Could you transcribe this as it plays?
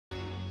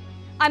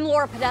I'm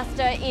Laura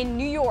Podesta in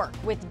New York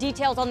with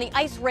details on the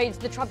ICE raids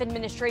the Trump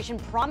administration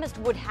promised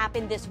would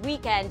happen this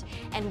weekend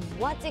and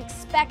what's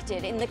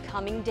expected in the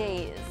coming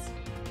days.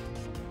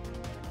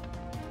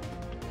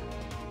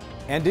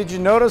 And did you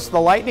notice the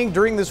lightning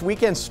during this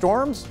weekend's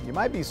storms? You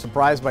might be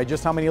surprised by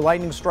just how many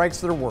lightning strikes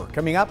there were.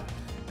 Coming up,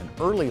 an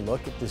early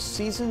look at this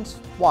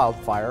season's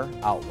wildfire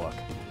outlook.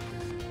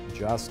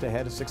 Just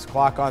ahead of 6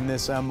 o'clock on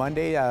this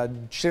Monday,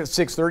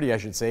 6:30 I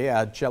should say.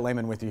 Chet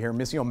Lehman with you here.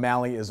 Missy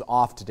O'Malley is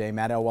off today.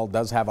 Matt Elwell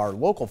does have our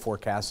local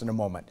forecast in a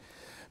moment.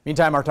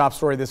 Meantime, our top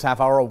story this half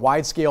hour, a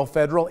wide-scale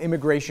federal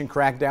immigration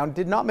crackdown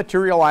did not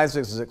materialize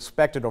as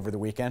expected over the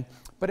weekend,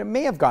 but it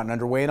may have gotten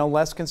underway in a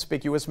less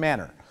conspicuous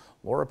manner.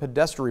 Laura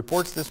Podesta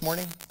reports this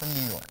morning from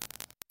New York.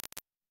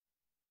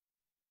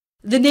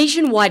 The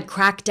nationwide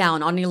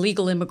crackdown on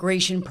illegal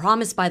immigration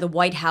promised by the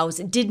White House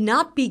did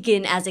not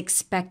begin as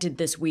expected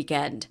this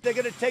weekend. They're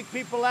going to take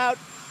people out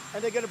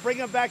and they're going to bring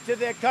them back to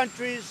their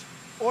countries,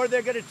 or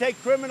they're going to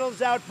take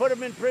criminals out, put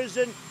them in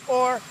prison,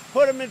 or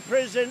put them in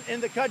prison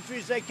in the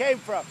countries they came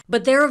from.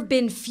 But there have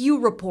been few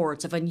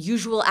reports of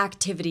unusual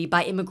activity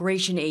by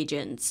immigration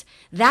agents.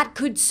 That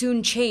could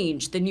soon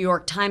change, the New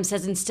York Times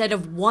says. Instead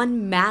of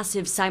one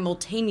massive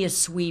simultaneous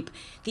sweep,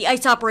 the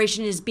ICE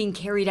operation is being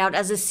carried out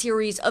as a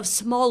series of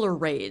smaller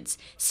raids,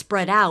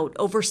 spread out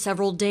over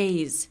several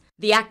days.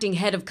 The acting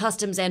head of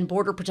Customs and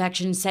Border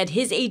Protection said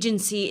his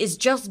agency is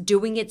just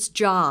doing its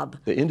job.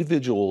 The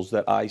individuals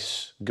that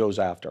ICE goes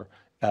after,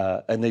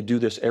 and they do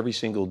this every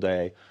single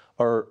day,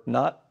 are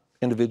not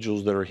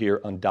individuals that are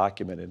here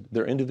undocumented.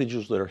 They're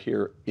individuals that are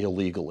here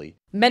illegally.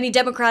 Many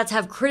Democrats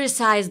have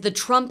criticized the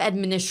Trump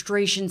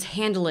administration's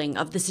handling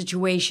of the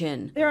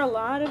situation. There are a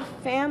lot of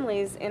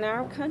families in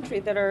our country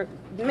that are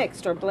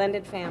mixed or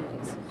blended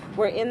families,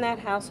 where in that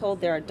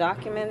household there are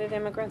documented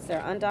immigrants,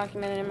 there are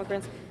undocumented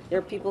immigrants, there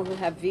are people who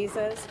have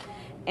visas,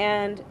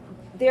 and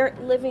they're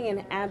living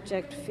in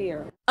abject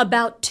fear.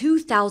 About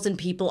 2,000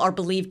 people are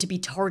believed to be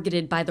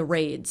targeted by the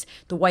raids.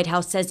 The White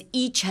House says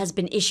each has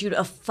been issued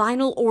a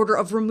final order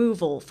of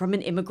removal from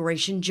an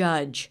immigration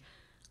judge.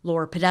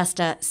 Laura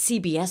Podesta,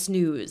 CBS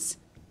News.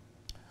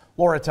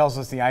 Laura tells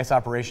us the ICE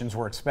operations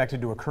were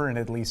expected to occur in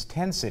at least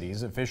 10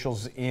 cities.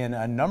 Officials in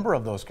a number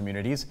of those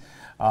communities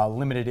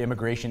limited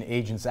immigration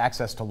agents'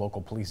 access to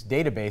local police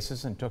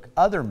databases and took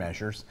other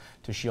measures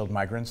to shield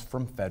migrants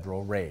from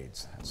federal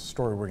raids. That's a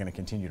story we're going to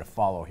continue to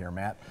follow here,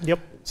 Matt. Yep.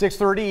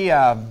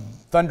 6:30,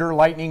 thunder,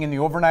 lightning in the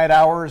overnight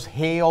hours,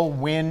 hail,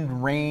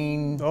 wind,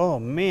 rain. Oh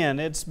man,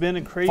 it's been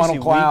a crazy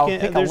funnel cloud,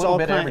 weekend. There's all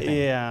bit of everything.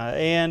 Yeah,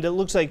 and it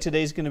looks like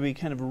today's going to be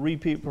kind of a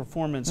repeat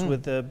performance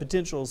with the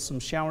potential some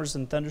showers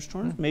and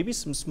thunderstorms, maybe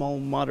some small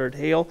moderate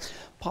hail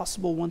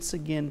possible once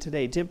again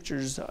today.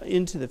 Temperatures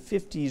into the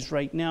 50s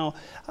right now.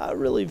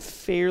 Really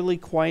fairly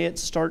quiet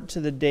start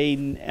to the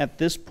day at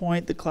this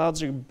point. The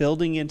clouds are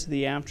building into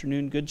the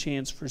afternoon. Good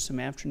chance for some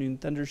afternoon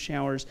thunder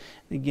showers.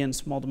 And again,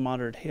 small to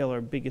moderate hail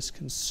are biggest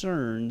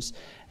concerns,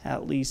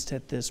 at least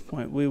at this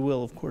point. We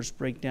will, of course,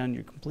 break down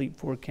your complete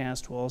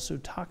forecast. We'll also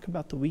talk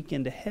about the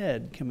weekend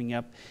ahead coming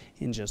up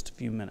in just a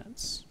few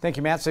minutes. Thank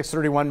you, Matt.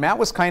 6:31. Matt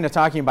was kind of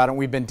talking about it.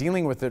 We've been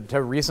dealing with it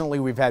recently.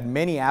 We've had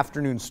many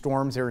afternoon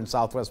storms here in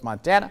southwest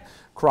Montana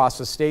across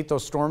the state.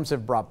 Those storms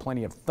have brought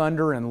plenty of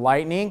thunder and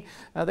lightning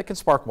that can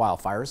spark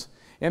wildfires.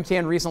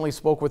 MTN recently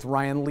spoke with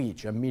Ryan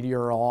Leach, a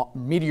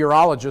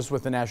meteorologist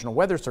with the National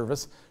Weather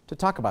Service, to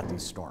talk about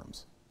these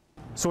storms.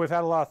 So we've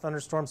had a lot of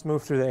thunderstorms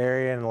move through the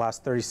area in the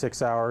last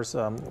 36 hours.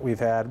 We've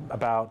had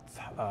about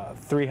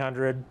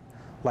 300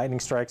 lightning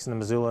strikes in the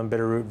Missoula and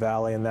Bitterroot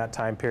Valley in that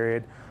time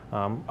period,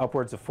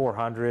 upwards of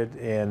 400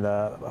 in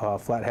the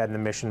Flathead and the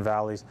Mission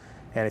Valleys.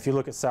 And if you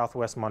look at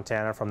southwest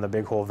Montana from the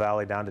Big Hole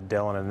Valley down to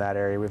Dillon in that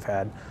area, we've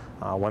had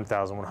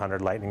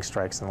 1,100 lightning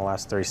strikes in the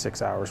last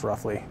 36 hours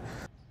roughly.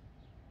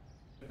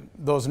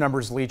 Those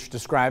numbers Leach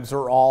describes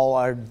are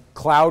all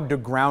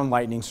cloud-to-ground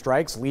lightning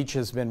strikes. Leach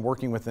has been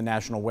working with the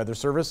National Weather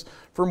Service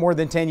for more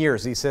than 10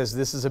 years. He says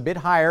this is a bit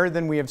higher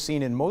than we have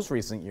seen in most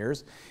recent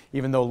years.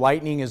 Even though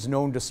lightning is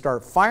known to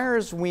start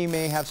fires, we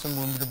may have some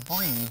room to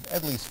breathe,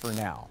 at least for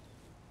now.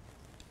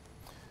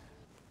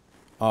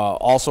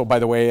 Also, by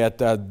the way,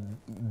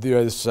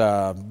 this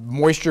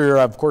moisture,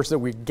 of course, that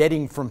we're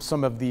getting from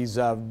some of these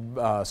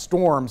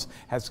storms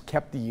has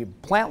kept the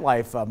plant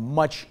life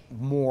much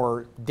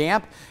more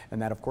damp,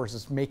 and that, of course,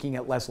 is making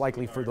it less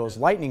likely for those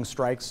lightning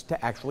strikes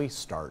to actually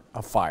start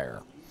a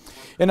fire.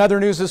 In other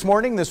news this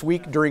morning, this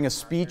week, during a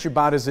speech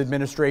about his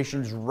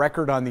administration's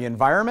record on the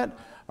environment,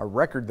 a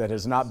record that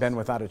has not been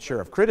without its share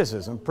of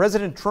criticism,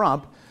 President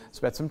Trump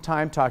spent some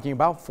time talking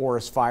about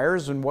forest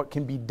fires and what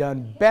can be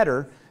done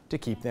better to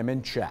keep them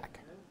in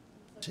check.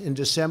 In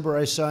December,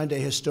 I signed a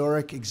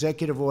historic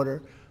executive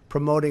order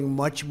promoting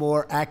much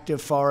more active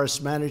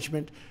forest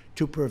management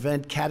to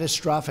prevent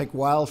catastrophic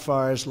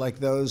wildfires like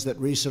those that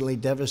recently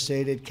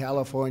devastated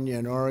California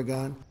and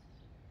Oregon.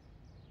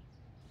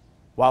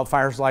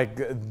 Wildfires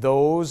like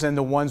those and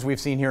the ones we've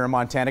seen here in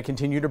Montana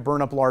continue to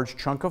burn up large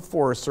chunk of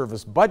Forest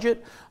Service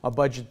budget, a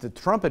budget the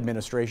Trump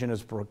administration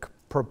has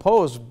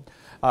proposed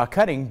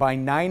cutting by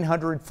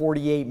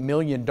 $948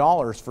 million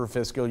for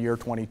fiscal year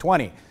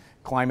 2020.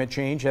 Climate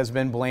change has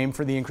been blamed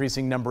for the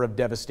increasing number of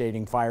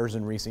devastating fires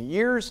in recent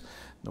years.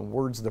 The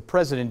words the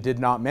president did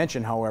not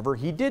mention, however,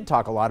 he did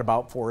talk a lot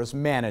about forest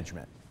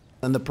management.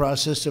 And the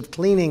process of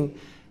cleaning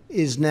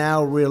is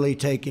now really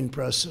taking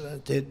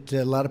precedent.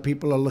 A lot of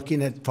people are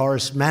looking at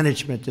forest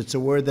management. It's a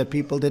word that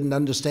people didn't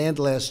understand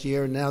last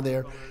year, and now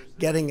they're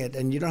getting it.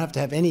 And you don't have to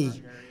have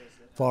any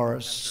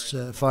forest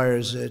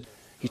fires.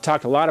 He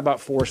talked a lot about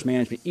forest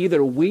management.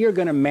 Either we are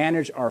going to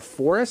manage our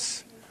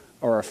forests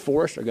or our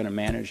forests are going to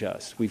manage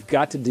us. We've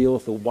got to deal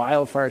with the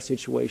wildfire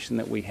situation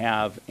that we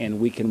have, and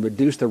we can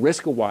reduce the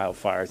risk of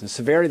wildfires and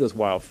severity of those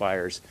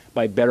wildfires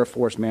by better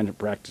forest management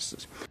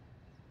practices.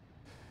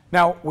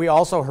 Now, we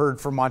also heard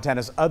from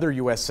Montana's other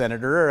U.S.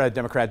 Senator,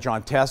 Democrat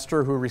Jon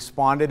Tester, who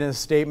responded in a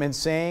statement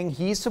saying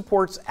he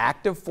supports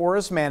active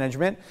forest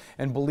management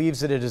and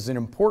believes that it is an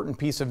important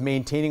piece of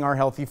maintaining our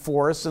healthy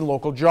forests and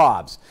local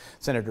jobs.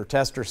 Senator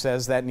Tester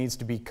says that needs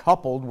to be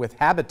coupled with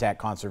habitat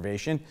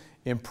conservation,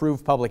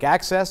 improved public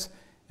access,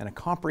 and a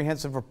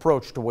comprehensive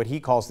approach to what he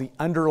calls the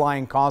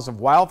underlying cause of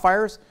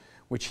wildfires,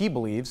 which he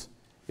believes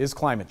is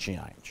climate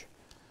change.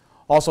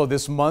 Also,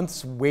 this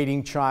month's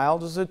waiting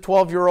child is a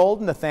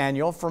 12-year-old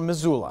Nathaniel from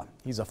Missoula.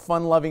 He's a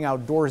fun-loving,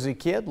 outdoorsy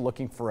kid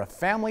looking for a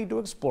family to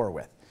explore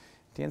with.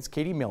 TN's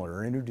Katie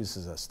Miller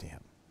introduces us to him.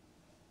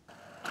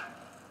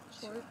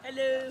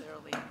 Hello.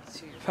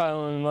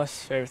 Probably one of the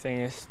most favorite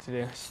things is to do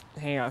is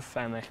hang out with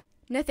family.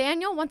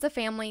 Nathaniel wants a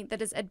family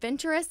that is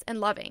adventurous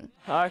and loving.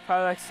 I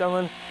probably like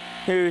someone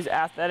who's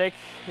athletic,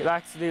 who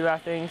likes to do a lot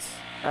of things,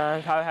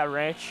 and probably have a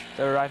ranch,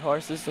 to ride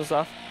horses and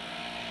stuff.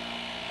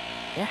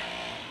 Yeah.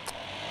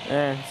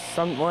 And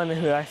someone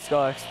who likes to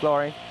go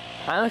exploring.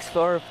 I'm an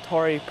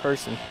exploratory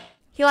person.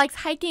 He likes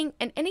hiking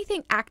and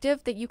anything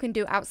active that you can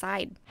do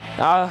outside.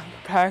 I'll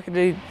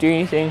practically do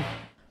anything.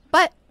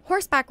 But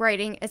horseback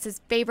riding is his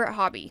favorite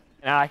hobby.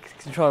 I like to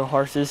control the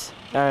horses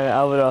and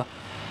I would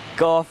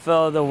go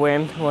feel the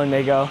wind when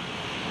they go.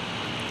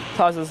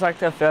 Plus it's like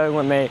the feeling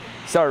when they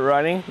start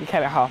running, you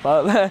kind of hop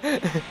up. Yeah,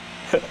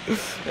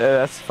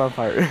 that's the fun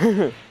part.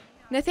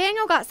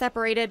 Nathaniel got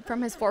separated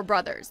from his 4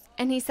 brothers,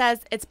 and he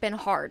says it's been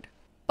hard.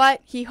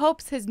 But he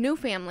hopes his new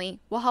family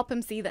will help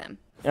him see them.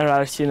 I'd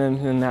rather see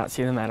them than not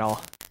see them at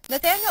all.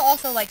 Nathaniel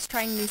also likes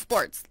trying new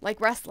sports,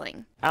 like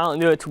wrestling. I don't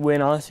do it to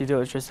win, I honestly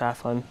do it just to have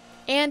fun.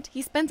 And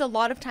he spends a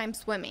lot of time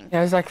swimming.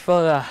 Yeah, I just like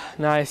feel the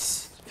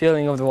nice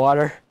feeling of the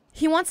water.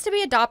 He wants to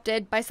be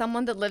adopted by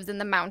someone that lives in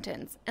the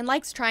mountains and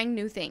likes trying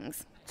new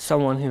things.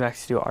 Someone who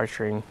likes to do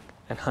archery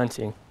and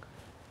hunting.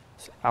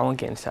 So I won't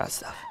get into that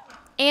stuff.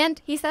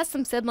 And he says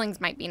some siblings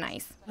might be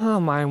nice.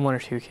 Oh, mine 1 or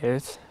 2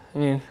 kids. I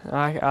mean,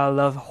 I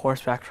love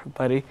horseback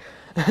buddy.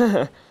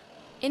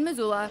 In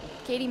Missoula,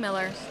 Katie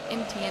Miller,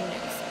 MTN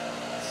News.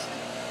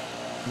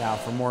 Now,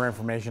 for more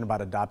information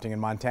about adopting in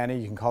Montana,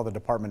 you can call the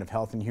Department of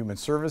Health and Human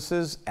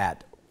Services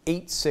at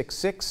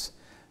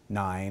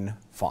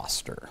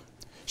 866-9-FOSTER.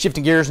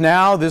 Shifting gears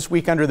now, this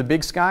week under the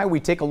big sky, we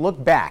take a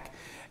look back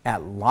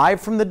at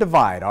Live from the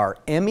Divide, our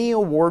Emmy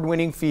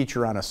award-winning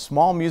feature on a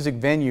small music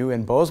venue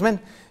in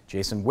Bozeman.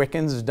 Jason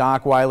Wickens and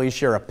Doc Wiley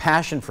share a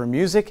passion for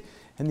music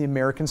and the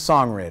American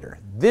songwriter.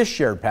 This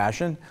shared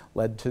passion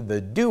led to the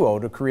duo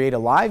to create a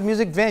live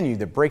music venue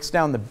that breaks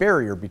down the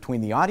barrier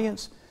between the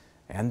audience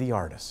and the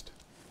artist.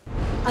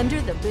 Under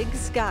the Big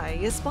Sky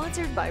is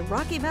sponsored by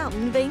Rocky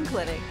Mountain Vein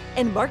Clinic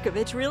and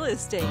Markovich Real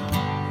Estate.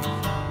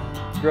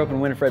 Grew up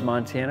in Winifred,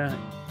 Montana.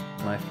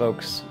 My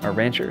folks are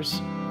ranchers.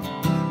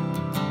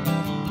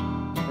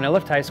 When I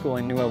left high school,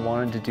 I knew I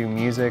wanted to do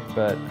music,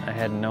 but I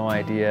had no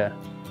idea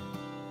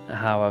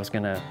how I was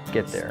going to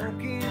get there.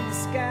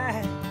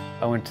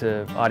 I went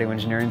to audio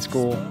engineering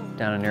school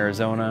down in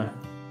Arizona.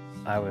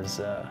 I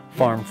was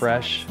farm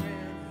fresh.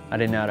 I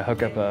didn't know how to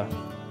hook up a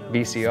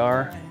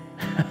VCR.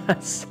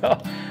 So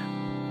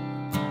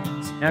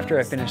after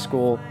I finished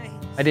school,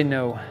 I didn't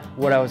know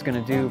what I was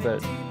going to do,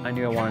 but I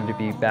knew I wanted to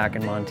be back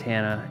in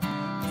Montana.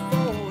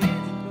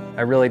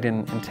 I really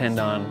didn't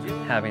intend on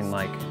having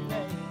like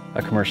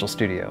a commercial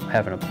studio,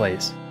 having a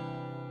place.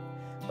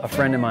 A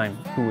friend of mine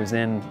who was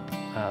in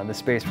the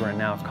space we're in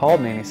now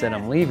called me and he said,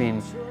 "I'm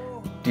leaving.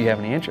 Do you have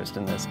any interest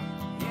in this?"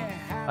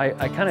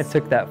 I kind of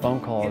took that phone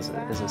call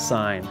as a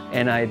sign,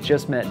 and I had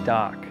just met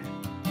Doc.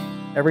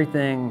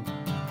 Everything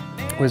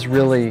was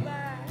really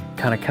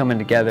kind of coming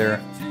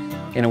together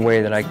in a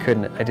way that I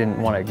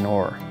didn't want to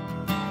ignore.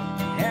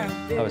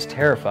 I was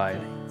terrified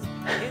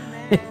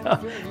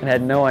and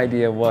had no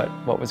idea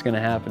what was going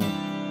to happen.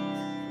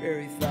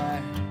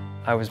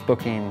 I was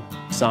booking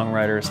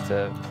songwriters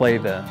to play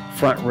the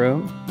front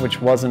room,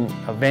 which wasn't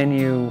a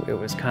venue. It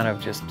was kind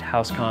of just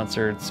house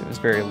concerts. It was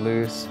very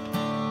loose.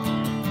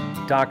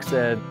 Doc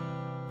said,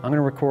 "I'm going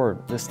to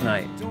record this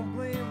night."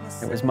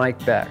 It was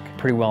Mike Beck,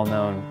 pretty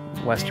well-known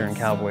Western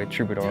cowboy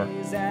troubadour.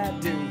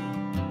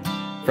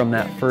 From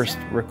that first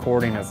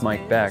recording of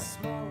Mike Beck,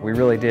 we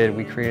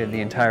created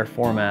the entire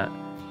format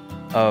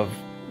of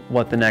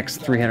what the next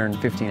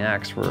 315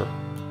 acts were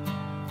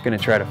going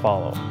to try to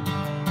follow.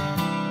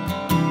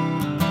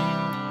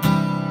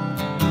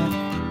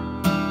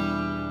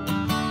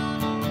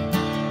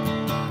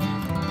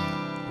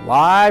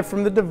 Live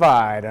from the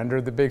Divide,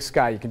 Under the Big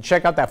Sky. You can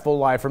check out that full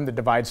Live from the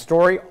Divide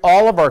story,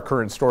 all of our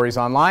current stories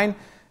online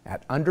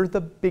at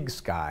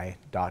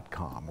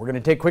underthebigsky.com. We're going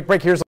to take a quick break. Here's